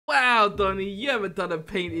Wow, Donny, you haven't done a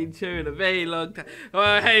painting show in a very long time.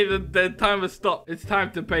 Hey, the timer stopped. It's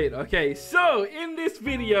time to paint. Okay, so in this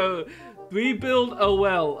video, we build a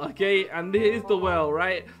well, okay? And here's the well,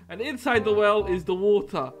 right? And inside the well is the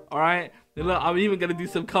water, all right? And look, I'm even going to do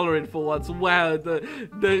some coloring for once. Wow,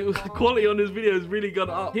 the quality on this video has really gone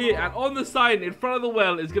up. Here, and on the sign in front of the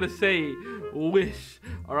well is going to say, wish.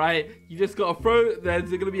 Alright, you just got to throw, there's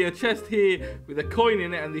going to be a chest here with a coin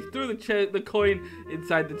in it, and they threw the coin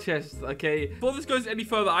inside the chest, okay? Before this goes any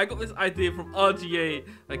further, I got this idea from RGA,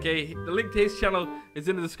 okay? The link to his channel is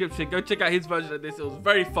in the description. Go check out his version of this. It was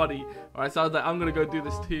very funny. Alright, so I was like, I'm going to go do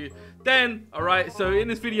this too. Then, alright, so in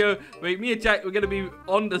this video, me and Jack, we're going to be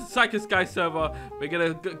on the Psycho Sky server. We're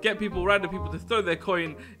going to get random people to throw their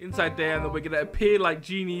coin inside there, and then we're going to appear like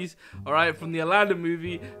genies, alright, from the Aladdin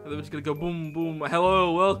movie, and then we're just going to go boom, boom,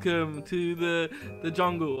 hello, welcome to the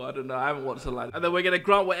jungle. I don't know, I haven't watched Aladdin. And then we're going to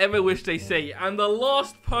grant whatever wish they say, and the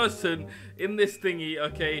last person in this thingy,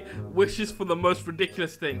 okay, wishes for the most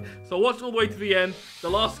ridiculous thing. So watch all the way to the end. The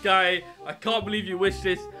last guy, I can't believe you wish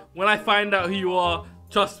this. When I find out who you are,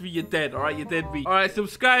 trust me, you're dead, alright? You're dead beat. Alright,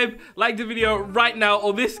 subscribe, like the video right now,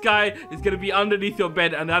 or this guy is going to be underneath your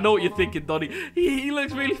bed. And I know what you're thinking, Donny. He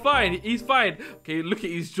looks really fine. He's fine. Okay, look at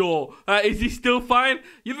his jaw. Is he still fine?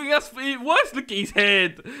 You think that's worse? Look at his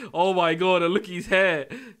head. Oh my god, and look at his hair.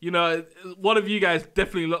 You know, one of you guys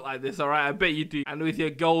definitely look like this, alright? I bet you do. And with your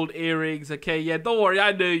gold earrings, okay? Yeah, don't worry,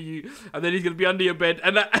 I know you. And then he's going to be under your bed.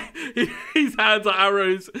 And his hands are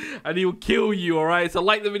arrows. And he will kill you, alright? So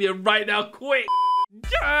like the video right now, quick.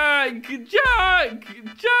 Jack!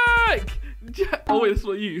 Oh wait, that's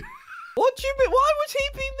not you. What do you mean? Why would he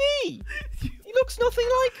be me? He looks nothing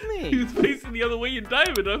like me. He was facing the other way in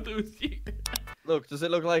Diamond. I thought it was you. Look, does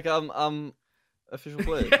it look like I'm official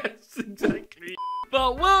player? Yes, exactly.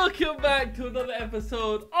 But welcome back to another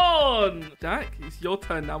episode on Jack. It's your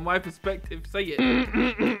turn now. My perspective. Say it.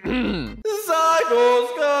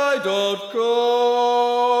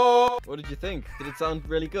 PsychoSky.com. What did you think? Did it sound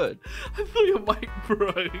really good? I thought your mic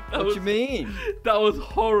broke. What do you mean? That was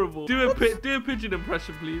horrible. Do a pigeon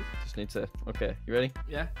impression, please. Just need to. Okay, you ready?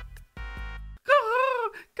 Yeah. Go.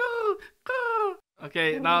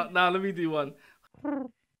 Okay, now let me do one.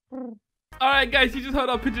 Alright guys, you just heard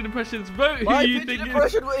our pigeon impressions. Vote who My you pigeon think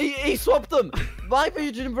impression, he swapped them. My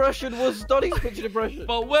pigeon impression was Donny's pigeon impression.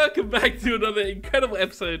 But welcome back to another incredible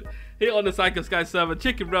episode here on the Psycho Sky server.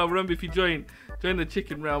 Chicken Realm, remember if you join the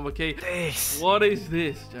Chicken Realm, okay? What is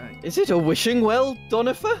this, Jack? Is it a wishing well,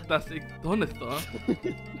 Donifer? That's it, Donifer?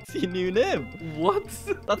 It's your new name. What?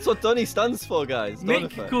 That's what Donny stands for, guys. Nick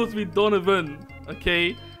Donifer. calls me Donovan,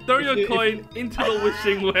 okay? Throw your coin into the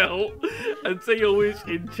wishing well and say your wish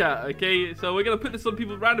in chat, okay? So we're going to put this on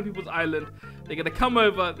random people's island. They're going to come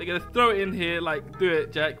over. They're going to throw it in here. Like, do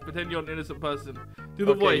it, Jack. Pretend you're an innocent person. Do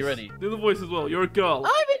the voice. You ready? Do the voice as well. You're a girl.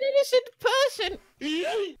 I'm an innocent person.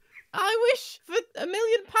 I wish for £1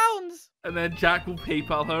 million. And then Jack will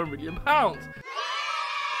PayPal her £1 million.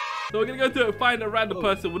 So we're going to go through and find a random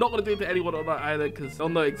person. We're not going to do it to anyone on that island because they'll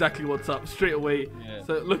know exactly what's up straight away. Yeah.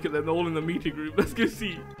 So look at them. They're all in the meeting group. Let's go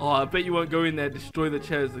see. Oh, I bet you won't go in there, destroy the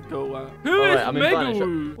chairs and go out. Who is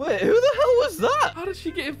Megaroo? Wait, who the hell was that? How did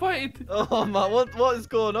she get invited? Oh, man. What is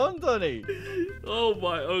going on, Donny? Oh,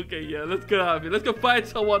 my. Okay, yeah. Let's get out of here. Let's go find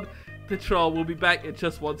someone to troll. We'll be back in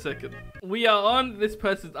just 1 second. We are on this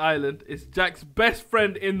person's island. It's Jack's best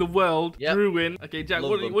friend in the world, Druin. Okay, Jack,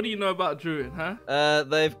 what do you know about Druin, huh?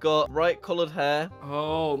 They've got bright coloured hair.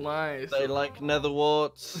 Oh, nice. They like nether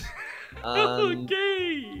warts.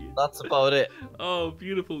 Okay. That's about it. Oh,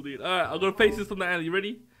 beautiful, dude. All right, I'm going to face this on the island. You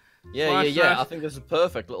ready? Yeah. I think this is a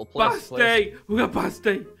perfect little place. Basti! We got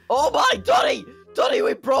Basti. Oh, my, Donny! Donny,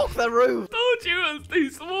 we broke the roof! Told you it was too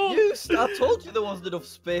small! I told you there wasn't enough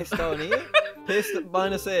space down here. Paste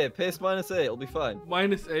 -A. Paste -A. It'll be fine.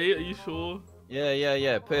 -A? Are you sure?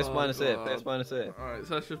 Yeah. Paste -A. Paste -A. Alright,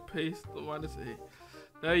 so I should paste the -A.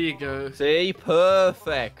 There you go. See?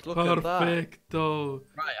 Perfect. Look at that. Perfecto.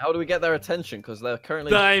 Right, how do we get their attention? Because they're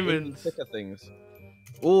currently diamonds. Thicker things.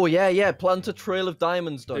 Oh, yeah. Plant a trail of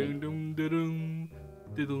diamonds, Donny.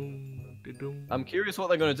 I'm curious what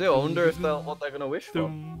they're going to do. I wonder if what they're going to wish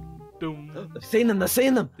for. They've seen them.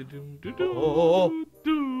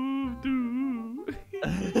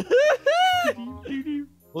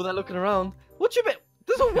 Oh, they're looking around. What you mean?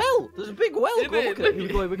 There's a well. There's a big well. Look at it.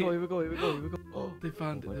 Here we go. Oh, they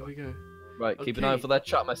found it. There we go. Right, keep an eye out for that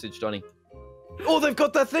chat message, Donny. Oh, they've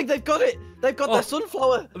got their thing. They've got it. They've got their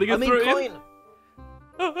sunflower. Are they going to throw it coin. In?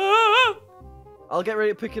 I'll get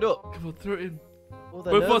ready to pick it up. Come on, throw it in. Oh,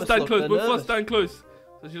 both of us stand close.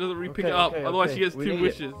 So she doesn't pick it up. Otherwise, she gets 2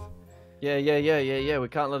 wishes. Yeah. We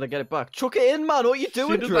can't let her get it back. Chuck it in, man. What are you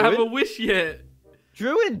doing, She doesn't have a Druin? wish yet.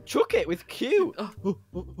 Druin, chuck it with Q.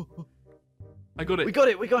 I got it. We got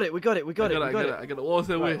it. We got it. I got it. What's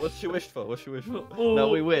her wish? What's she wished for? What's she wished for? Oh, No,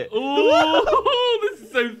 we wait. Oh, this is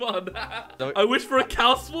so fun. I wish for a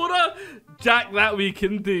cow spawner. Jack, that we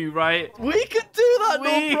can do, right? We can do that,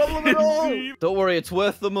 We no problem at can all. do- Don't worry, it's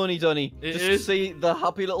worth the money, Donny. It Just is. to see the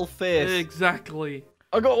happy little face. Exactly.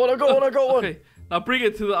 I got one. Okay, now bring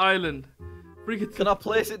it to the island. Bring it to. Can I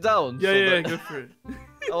place it down? Yeah, go for it.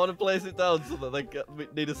 I want to place it down so that they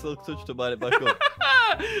need a silk touch to mine it back up.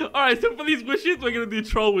 Alright, so for these wishes, we're going to do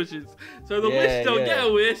troll wishes. So the wish, don't get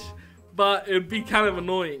a wish, but it'd be kind of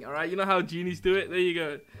annoying, alright? You know how genies do it? There you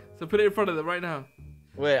go. So put it in front of them right now.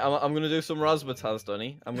 Wait, I'm going to do some razzmatazz,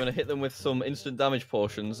 Donny. I'm going to hit them with some instant damage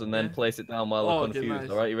potions and then place it down while they're confused.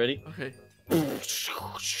 Nice. Alright, you ready? Okay.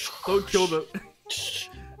 Don't kill them.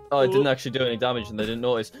 Oh, it didn't actually do any damage and they didn't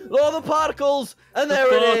notice. Oh, the particles! And there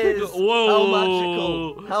it is! Whoa! How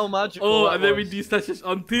magical! How magical! Oh, that and then we was. do such as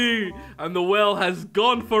undo, and the well has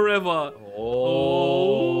gone forever.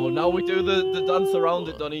 Oh, now we do the dance around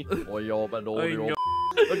it, Donny.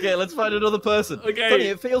 Okay, let's find another person. Okay. Donny,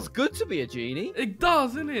 it feels good to be a genie. It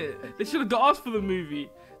does, isn't it? They should have got us for the movie.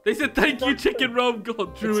 They said thank you, Chicken Realm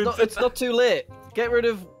God. It's not too late. Get rid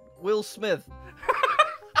of Will Smith.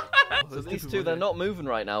 So Let's these keep two, it they're on not moving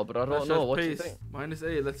right now, but I don't know. What do you think?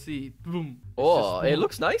 -8, let's see. Boom. Oh, it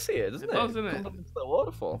looks nice here, doesn't it? It does, doesn't it? Come up into the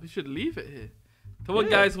waterfall. We should leave it here. Come on,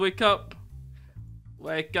 guys, wake up.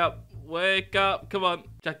 Wake up. Wake up. Come on.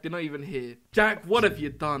 Jack, they're not even here. Jack, what have you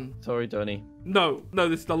done? Sorry, Donny. No,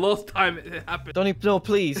 this is the last time it happened. Donny, no,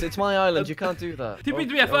 please. It's my island. You can't do that. Tip me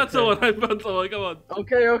to me, I found someone. Come on.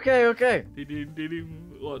 Okay.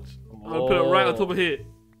 Watch. I'm going to put it right on top of here.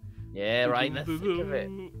 Yeah, right in the thick of it.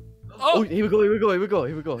 Oh, here we go.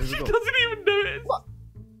 she doesn't even know it. What?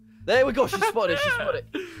 There we go. She spotted it.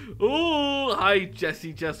 Oh, hi,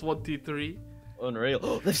 Jess123.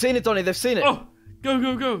 Unreal. They've seen it, Donny. They've seen it. Oh,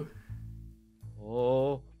 go.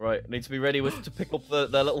 Oh, right. Need to be ready to pick up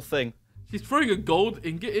their little thing. She's throwing a gold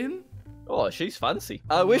ingot in. Oh, she's fancy.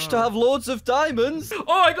 I wish to have loads of diamonds. Oh,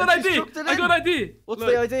 I got an idea. What's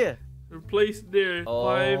the idea? Replace near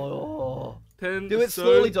 5, 10. Do it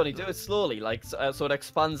slowly, Donny. Do it slowly, like so it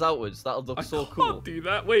expands outwards. That'll look so cool. I can't do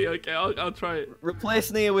that. Wait, okay, I'll try it.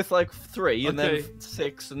 Replace near with like 3, and then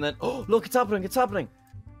 6, and then look, it's happening.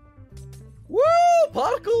 Woo!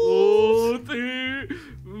 Particles! 4,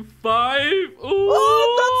 2, 5.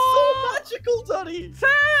 Oh, that's so magical, Donny. 10.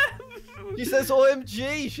 She says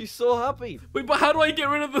OMG. She's so happy. Wait, but how do I get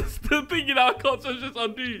rid of the thing? You know, I can't just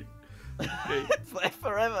undo. Okay. It's there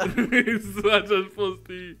forever. Such as supposed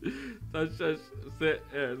to. Such as set.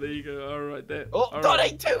 Yeah, there you go. All right, there. Oh, all Donny,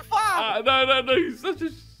 right. too far. No. Such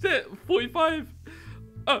a set. 45.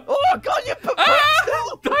 Oh God, you put diamond.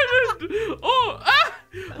 Oh,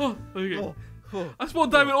 okay. I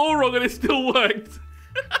spawned diamond all wrong and it still worked.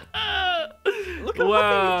 Look how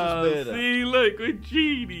wow. happy we just made her. See, look, we're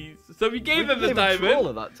genies. So we gave them the gave a diamond. troll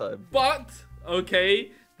at that time. But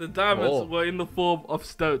okay, the diamonds were in the form of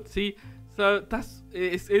stone. See, so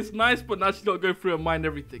it's nice, but now she's not going through and mine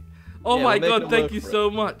everything. Oh my God, thank you so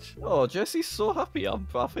much. Oh, Jesse's so happy.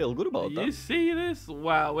 I feel good about that. You see this?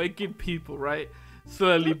 Wow, we're good people, right?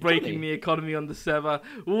 Slowly breaking the economy on the server.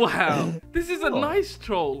 Wow, this is a nice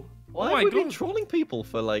troll. Why have we been trolling people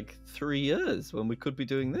for like 3 years when we could be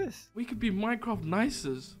doing this? We could be Minecraft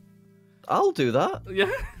nicers. I'll do that. Yeah?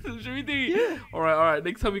 Should we do? Yeah. Alright.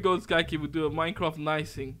 Next time we go on Skyke, we'll do a Minecraft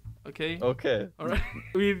nicing. Okay? Okay. Alright.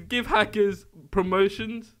 We give hackers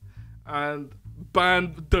promotions and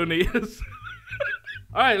ban donators.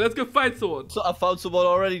 Alright, let's go find someone. So I found someone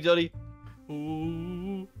already, Johnny.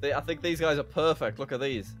 Ooh. I think these guys are perfect. Look at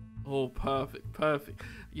these. Oh, perfect.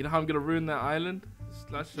 You know how I'm going to ruin that island?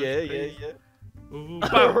 Yeah. Ooh,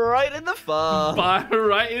 right in the farm.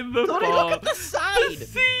 Right in the farm. Look at the side. The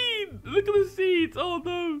seed. Look at the seeds. Oh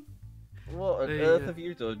no. What on earth have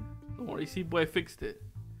you done? Don't worry, see boy fixed it.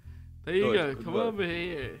 There you go. Come over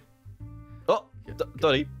here. Oh,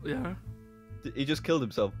 Donny. Yeah. He just killed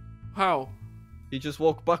himself. How? He just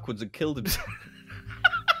walked backwards and killed himself.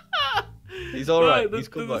 He's alright. He's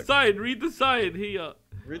come back. Sign. Read the sign here.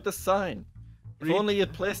 Read the sign. If only you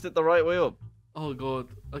placed it the right way up. Oh God.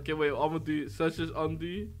 Okay, wait. I'm gonna do such as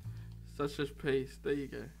undo, such as paste. There you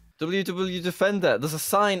go. WW Defender. There's a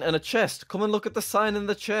sign and a chest. Come and look at the sign in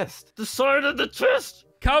the chest. The sign in the chest.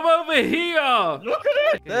 Come over here. Look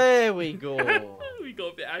at it. There we go. We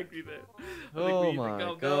got a bit angry there. Oh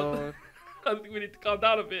my God. I think we need to calm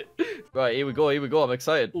down a bit. Right, here we go. I'm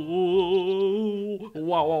excited. Ooh,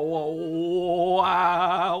 wow.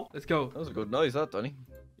 Let's go. That was a good noise, that, Donny.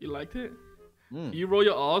 You liked it? Mm. You roll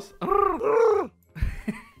your R's.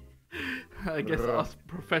 I guess us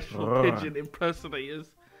professional pigeon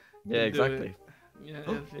impersonators. Yeah, exactly. Yeah,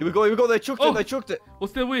 Here we go, here we go. They chucked it, they chucked it.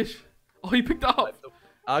 What's their wish? Oh, he picked it up.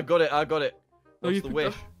 I got it, I got it. What's the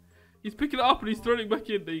wish? He's picking it up and he's throwing it back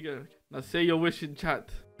in. There you go. Now say your wish in chat.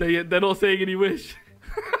 They're not saying any wish.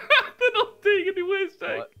 They're not saying any wish,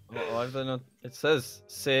 Jack. Why have they not? It says,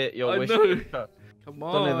 say your wish know. in chat. Come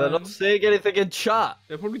on. Donny, they're not saying anything in chat.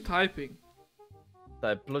 They're probably typing.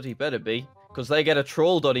 They bloody better be. Because they get a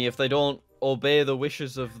troll, Donny, if they don't obey the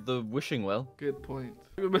wishes of the wishing well. Good point.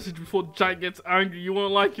 A message before Jack gets angry. You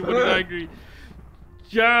won't like it when he's angry.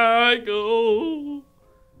 Jack, oh.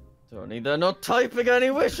 Donny, they're not typing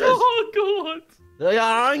any wishes. Oh, God. They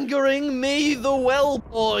are angering me, the well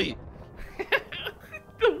boy.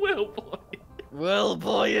 The well boy. Well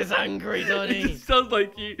boy is angry, Donny. It sounds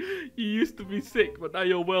like you used to be sick, but now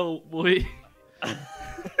you're well boy.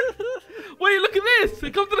 Wait, look at this.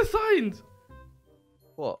 It comes to the signs.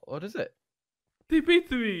 What? What is it? TP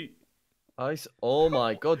to me. Ice. Oh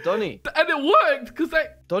my God, Donny. And it worked, because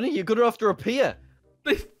Donny, you're gonna have to appear.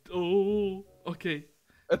 Oh, okay.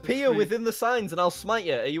 Appear within the signs and I'll smite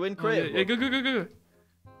you. Are you in creative? Yeah, go.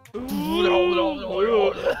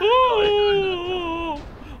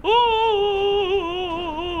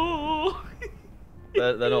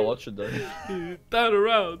 They're not watching, though. Down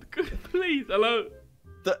around. Please, hello.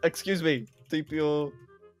 Excuse me. TPO.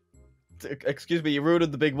 Excuse me, you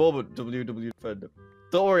ruined the big moment, WW Defender.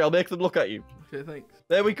 Don't worry, I'll make them look at you. Okay, thanks.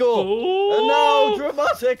 There we go. Oh. And now,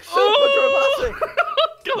 dramatic, super dramatic.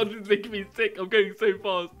 God, it's making me sick. I'm going so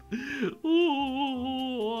fast.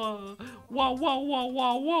 Ooh. Wow.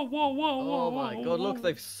 Oh my God, look,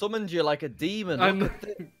 they've summoned you like a demon. And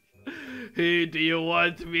who do you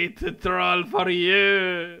want me to troll for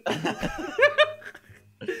you?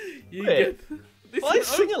 You Wait. get... My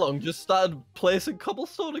sing-along just started placing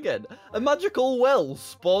cobblestone again. A magical well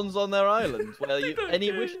spawns on their island where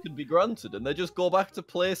any wish can be granted, and they just go back to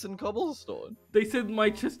placing cobblestone. They said my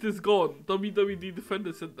chest is gone. WWD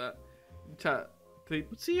Defender said that in chat.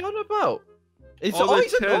 What's he on about? It's Oh,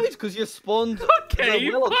 always the annoyed because you spawned.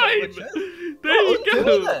 Okay, well fine. There you do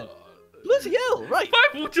go. it then. Bloody hell, right.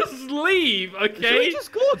 Fine, we'll just leave, okay? Should we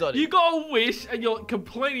just go, Donny? You got a wish and you're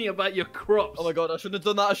complaining about your crops. Oh my God, I shouldn't have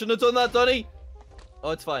done that. I shouldn't have done that, Donny. Oh,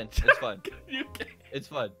 it's fine. It's fine. It's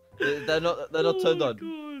fine. They're not turned on.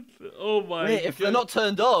 God. Oh my. Wait, if they're not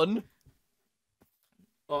turned on.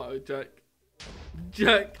 Oh, Jack.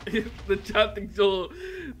 The chat thinks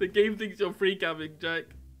the game thinks you're free camming, Jack.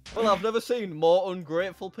 Well, I've never seen more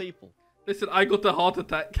ungrateful people. Listen, I got a heart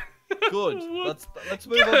attack. Good. Let's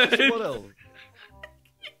move on to someone else.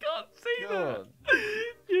 You can't say that.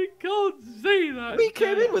 You can't say that. We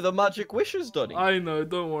came in with a magic wishes, Donny. I know,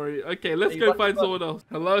 don't worry. Okay, let's go find someone else.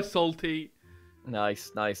 Hello, Salty.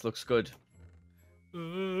 Nice. Looks good.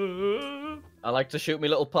 I like to shoot me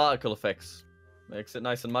little particle effects. Makes it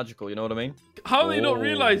nice and magical, you know what I mean? How are they not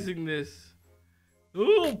realizing this?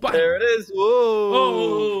 Oh, there it is. Whoa.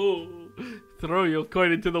 Oh. Throw your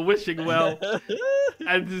coin into the wishing well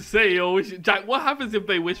and just say your wish. Jack, what happens if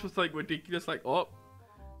they wish for something ridiculous like, oh?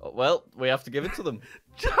 Well, we have to give it to them.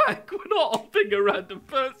 Jack, we're not offing a random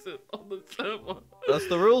person on the server. That's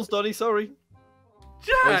the rules, Donny, sorry.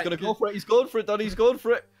 Jack! Oh, he's gonna go for it, he's going for it, Donny, he's going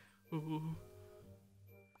for it. Ooh.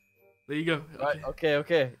 There you go. Right,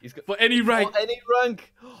 okay. For any rank. For any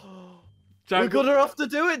rank. Jack, we're gonna have to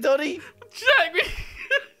do it, Donny. Jack!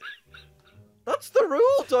 That's the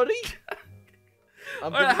rule, Donny.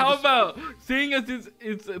 Alright, how about, seeing as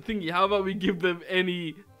it's a thingy, how about we give them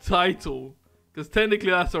any title? Because technically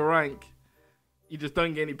that's a rank. You just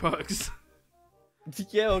don't get any perks.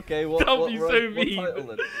 Yeah, okay. Don't be so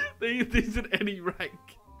mean. They said any rank.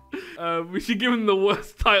 We should give them the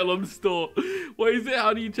worst title on the store. What is it?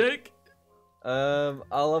 How do you check?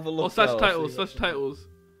 I'll have a look. Slash titles.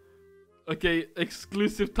 Okay,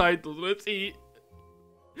 exclusive titles. Let's see.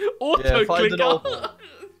 Auto clicker.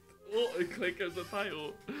 Auto clicker as a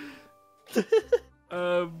title.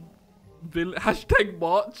 Hashtag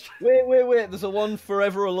March. Wait. There's a one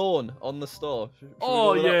Forever Alone on the store. Should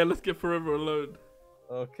oh yeah, let's get Forever Alone.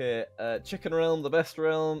 Okay, Chicken Realm, the best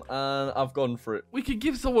realm, and I've gone for it. We could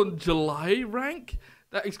give someone July rank.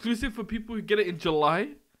 That exclusive for people who get it in July.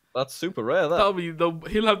 That's super rare. That'll be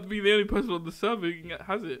he'll have to be the only person on the server who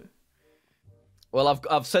has it. Well,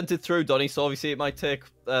 I've sent it through, Donny. So obviously it might take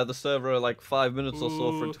the server like 5 minutes or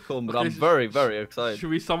so for it to come. But I'm very excited. Should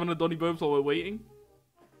we summon the Doni Bobes while we're waiting?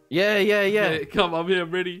 Yeah. Come, I'm here,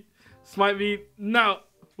 I'm ready. Smite me now.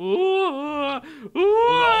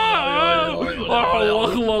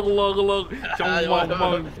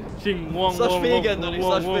 Slash V again, Donny.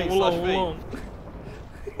 Slash V. Slash V.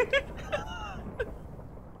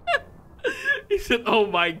 He said, "Oh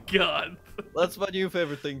my god." That's my new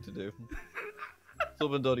favorite thing to do.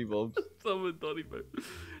 Summon Doni Bobes. Summon Doni Bobes.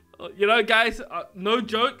 You know, guys, no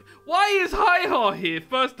joke. Why is Hi-Ha here,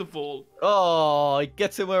 first of all? Oh, he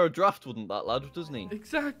gets him where a draft wouldn't, that lad, doesn't he?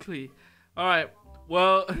 Exactly. All right.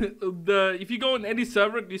 Well, if you go on any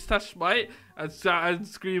server and you stash smite and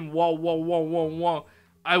scream wah wah wah wah wah,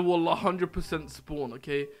 I will 100% spawn.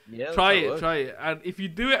 Okay. Yeah. Try it. And if you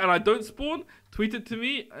do it and I don't spawn, tweet it to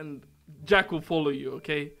me and Jack will follow you.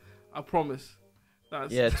 Okay. I promise.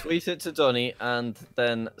 Yeah, tweet it to Donny, and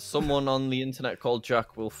then someone on the internet called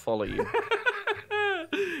Jack will follow you.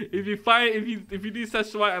 If you do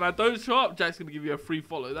stash smite and I don't show up, Jack's gonna give you a free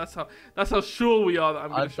follow. That's how sure we are that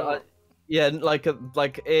I'm gonna show up. Yeah, like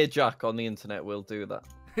a Jack on the internet will do that.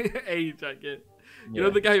 A Jack, yeah. You know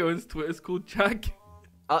the guy who owns Twitter is called Jack?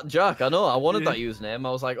 Jack, I know. I wanted that username. I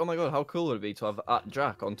was like, oh my god, how cool would it be to have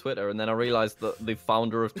 @Jack on Twitter? And then I realized that the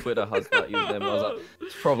founder of Twitter has that username. I was like,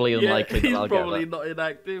 it's probably unlikely that I'll get that. He's probably not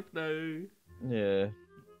inactive, no. Yeah.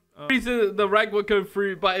 The rank won't go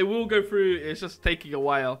through, but it will go through. It's just taking a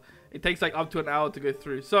while. It takes like up to an hour to go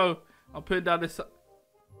through. So I'm putting down this.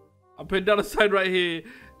 I'm putting down a sign right here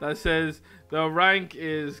that says the rank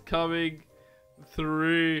is coming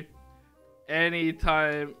through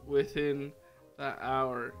anytime within that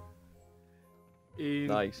hour.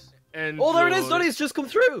 Nice. Oh, there it is, Donny. It's just come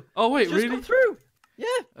through. Oh wait, it's really? Just come through.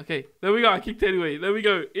 Yeah. Okay, there we go. I kicked it anyway. There we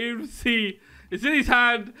go. MC. It's in his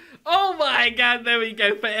hand. Oh my god, there we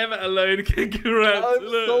go. Forever Alone. Congrats.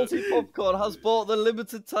 Salty Popcorn has bought the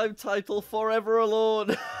limited time title Forever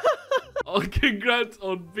Alone. Oh, congrats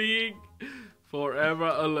on being Forever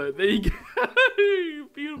Alone. There you go.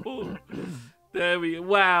 Beautiful. There we go.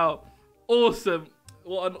 Wow. Awesome.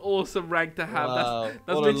 What an awesome rank to have. Wow.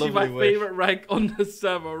 That's literally my favorite rank on the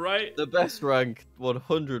server, right? The best rank,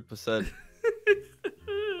 100%.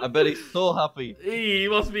 I bet he's so happy. He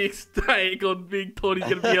must be ecstatic on being told he's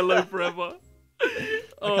going to be alone forever. I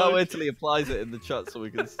can't wait till he applies it in the chat so we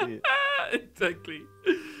can see it. Exactly.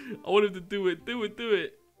 I want him to do it. Do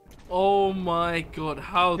it. Oh my god,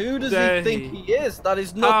 how Who does dare he think he is? That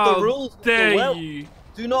is not the rules. How dare you?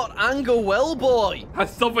 Do not anger well, boy. I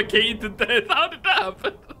suffocated to death. How did that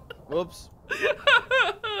happen? Whoops.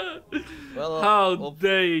 Well, how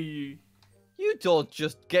dare you? You don't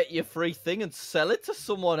just get your free thing and sell it to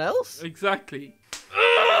someone else. Exactly.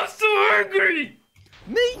 Oh, so angry.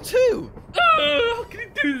 Me too. How can he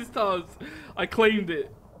do this to us? I claimed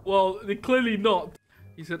it. Well, clearly not.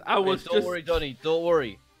 He said I was Don't worry, Donny. Don't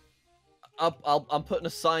worry. I'm putting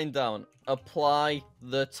a sign down. Apply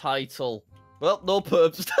the title. Well, no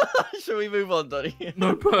perps. Shall we move on, Donny?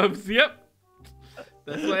 No perps. Yep.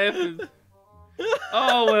 That's what happens.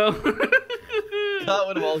 Oh well. Can't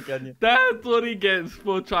win them all, can you? That's what he gets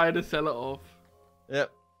for trying to sell it off.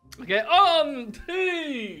 Yep. Okay, on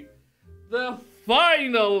to the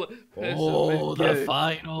final person. Oh, the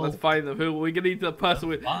final. Let's find them. Who we're gonna need the person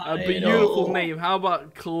with a beautiful name. How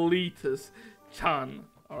about Cletus Chan?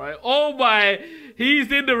 All right. Oh my,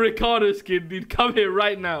 he's in the Ricardo skin, dude. Come here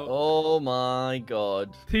right now. Oh my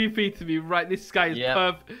god. TP to me right. This guy is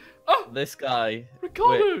perfect. Oh, this guy.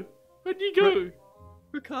 Ricardo, where'd you go?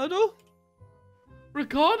 Ricardo?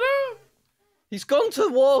 Ricardo? He's gone to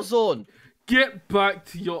Warzone. Get back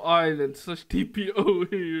to your island. Such TPO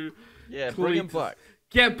here. Yeah, bring him back.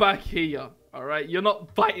 Get back here. All right, you're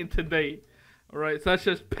not fighting today. All right, so that's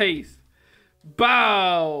just pace.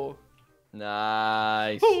 Bow.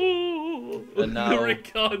 Nice. Oh, and now,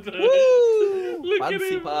 Ricardo. Woo! Look Fancy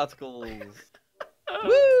at him. particles.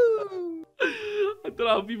 Woo! I don't know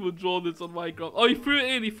how people draw this on Minecraft. Oh, he threw it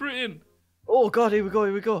in. He threw it in. Oh god, here we go.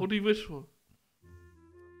 Here we go. What do you wish for?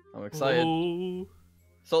 I'm excited. Oh.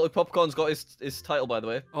 Salty Popcorn's got his title, by the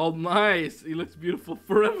way. Oh, nice. He looks beautiful.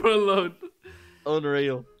 Forever Alone.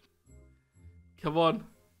 Unreal. Come on.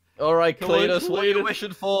 All right, Cletus, what are you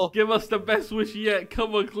wishing for? Give us the best wish yet.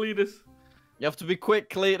 Come on, Cletus. You have to be quick,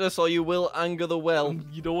 Cletus, or you will anger the well.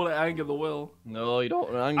 You don't want to anger the well. No, you don't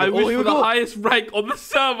want to anger. I wish for the highest rank on the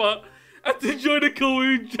server and to join the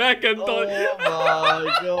Kawoon Jack and Donny. Oh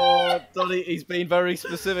my god, Donny, he's been very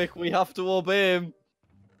specific. We have to obey him.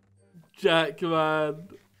 Jack, man.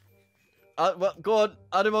 Well, go on,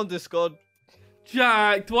 add him on Discord.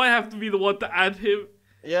 Jack, do I have to be the one to add him?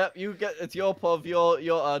 Yeah, it's your pov, your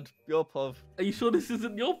pov. Are you sure this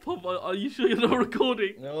isn't your pov? Are you sure you're not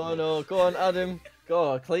recording? No, go on, add him.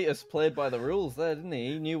 God, Cletus played by the rules there, didn't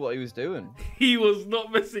he? He knew what he was doing. He was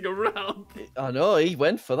not messing around. I know, he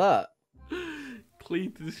went for that.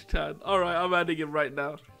 Cletus Chan. Alright, I'm adding him right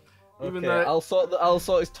now. Even Okay, though... I'll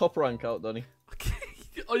sort his top rank out, Donny. Okay.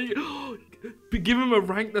 Give him a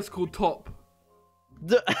rank that's called top.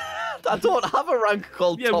 I don't have a rank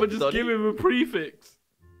called top, but just Donny. give him a prefix.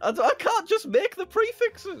 I can't just make the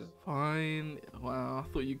prefixes. Fine. Wow,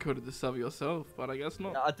 I thought you coded the sub yourself, but I guess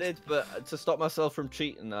not. I did, but to stop myself from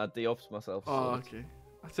cheating, I de-ops myself. Oh, okay.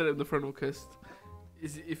 I said it in the friend request.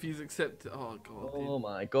 If he's accepted. Oh, God. Oh,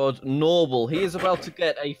 my God. Noble. He is about to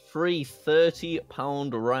get a free £30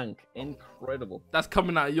 rank. Incredible. That's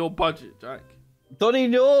coming out of your budget, Jack. Donny,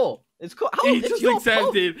 no. It's He just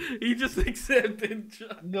accepted. He just accepted,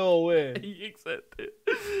 Jack. No way. He accepted.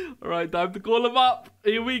 Alright, time to call him up.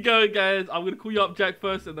 Here we go, guys. I'm going to call you up, Jack,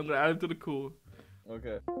 first, and I'm going to add him to the call.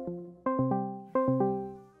 Okay.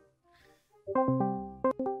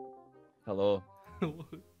 Hello.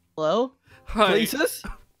 Hello? Hi. Cletus?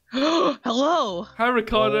 Hello. Hi,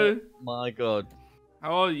 Ricardo. Oh, my God.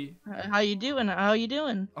 How are you? How you doing? How you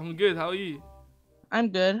doing? I'm good. How are you? I'm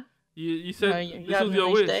good. You said You this having was a your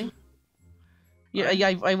nice wish. day?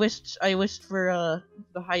 Yeah, I wished for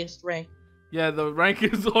the highest rank. Yeah, the rank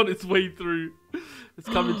is on its way through. It's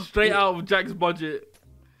coming straight out of Jack's budget.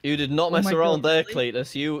 You did not mess my around God, there, really?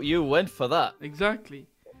 Cletus. You went for that. Exactly.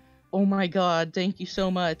 Oh my God! Thank you so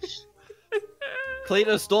much.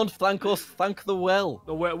 Cletus, don't thank us. Thank the well.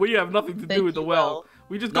 The well. We have nothing to do Thank with the you, well. well.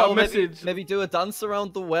 We just got a message. Maybe do a dance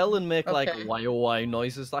around the well and make like Okay. why oh why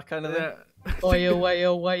noises, that kind of thing. Yeah. Why oh why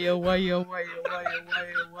oh why oh why oh why oh why oh why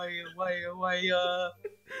oh why oh why oh why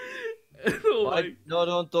Oh Why- my-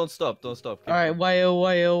 No, don't stop. Keep All right, why oh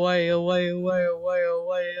why oh why oh why oh why oh why oh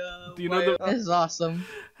why Do you know the- This is awesome.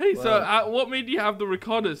 Hey, so Wow. what made you have the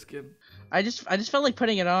Ricardo skin? I just felt like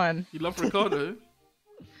putting it on. You love Ricardo?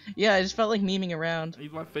 Yeah, I just felt like memeing around.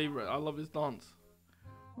 He's my favorite. I love his dance.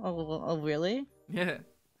 Oh really? Yeah.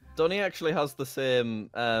 Donny actually has the same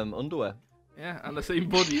underwear. Yeah, and the same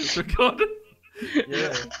body as Ricardo.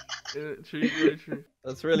 Yeah, Yeah, true, very true.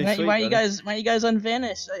 that's really Why, sweet. why you Donny. guys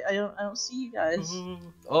unvanished? I don't see you guys.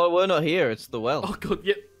 Oh, we're not here. It's the well. Oh god,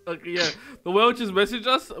 yeah. Okay, yeah. The well just messaged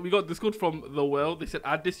us. We got Discord from the well. They said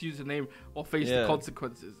add this username or face the Yeah.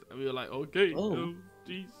 consequences. And we were like, okay. Oh. Oh,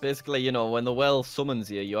 jeez. Basically, you know, when the well summons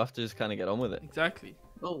you, you have to just kind of get on with it. Exactly.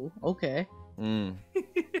 Oh, okay. Mm.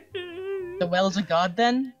 The well's a god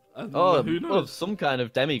then? Oh, who of knows? some kind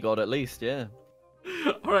of demigod at least, yeah.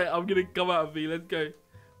 Alright, I'm gonna come out of me. Let's go.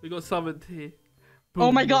 We got summoned here.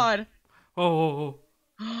 Oh my Boom. god! Oh.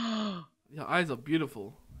 Your eyes are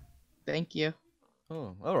beautiful. Thank you.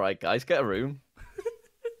 Oh, all right, guys, get a room.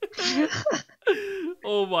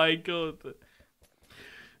 Oh my god.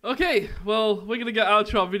 Okay, well, we're gonna get out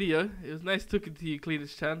to our video. It was nice talking to you,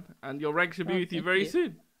 Cletus Chan, and your rank should be Oh, with you thank very you.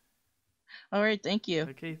 soon. Alright, thank you.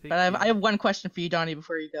 Okay, thank But you. I have one question for you, Donnie,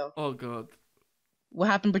 before you go. Oh god. What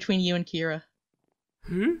happened between you and Kira?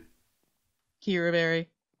 Who? Kira Berry.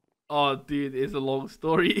 Oh, dude, it's a long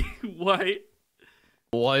story. Why?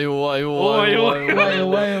 Why? Alright,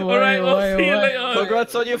 we'll see you later.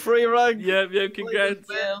 Congrats on your free rank. Yep, congrats.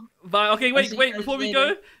 Well, Bye. Okay, I'll wait, see you guys before we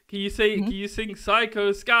later. go, can you sing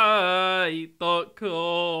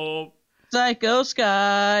psychosky.com?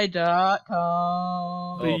 Psychosky.com.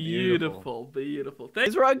 Oh, Beautiful.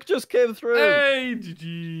 His rank just came through. Hey,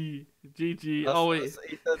 GG. Oh wait.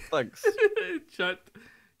 He said thanks. Chat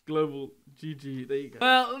global GG. There you go.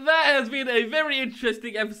 Well, that has been a very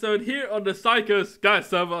interesting episode here on the Psycho Sky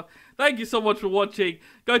server. Thank you so much for watching.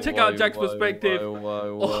 Go check out Jack's perspective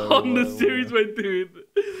on the series we're doing.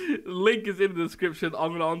 Link is in the description.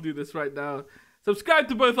 I'm gonna undo this right now. Subscribe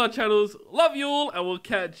to both our channels. Love you all, and we'll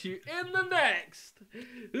catch you in the next.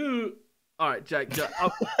 All right, Jack.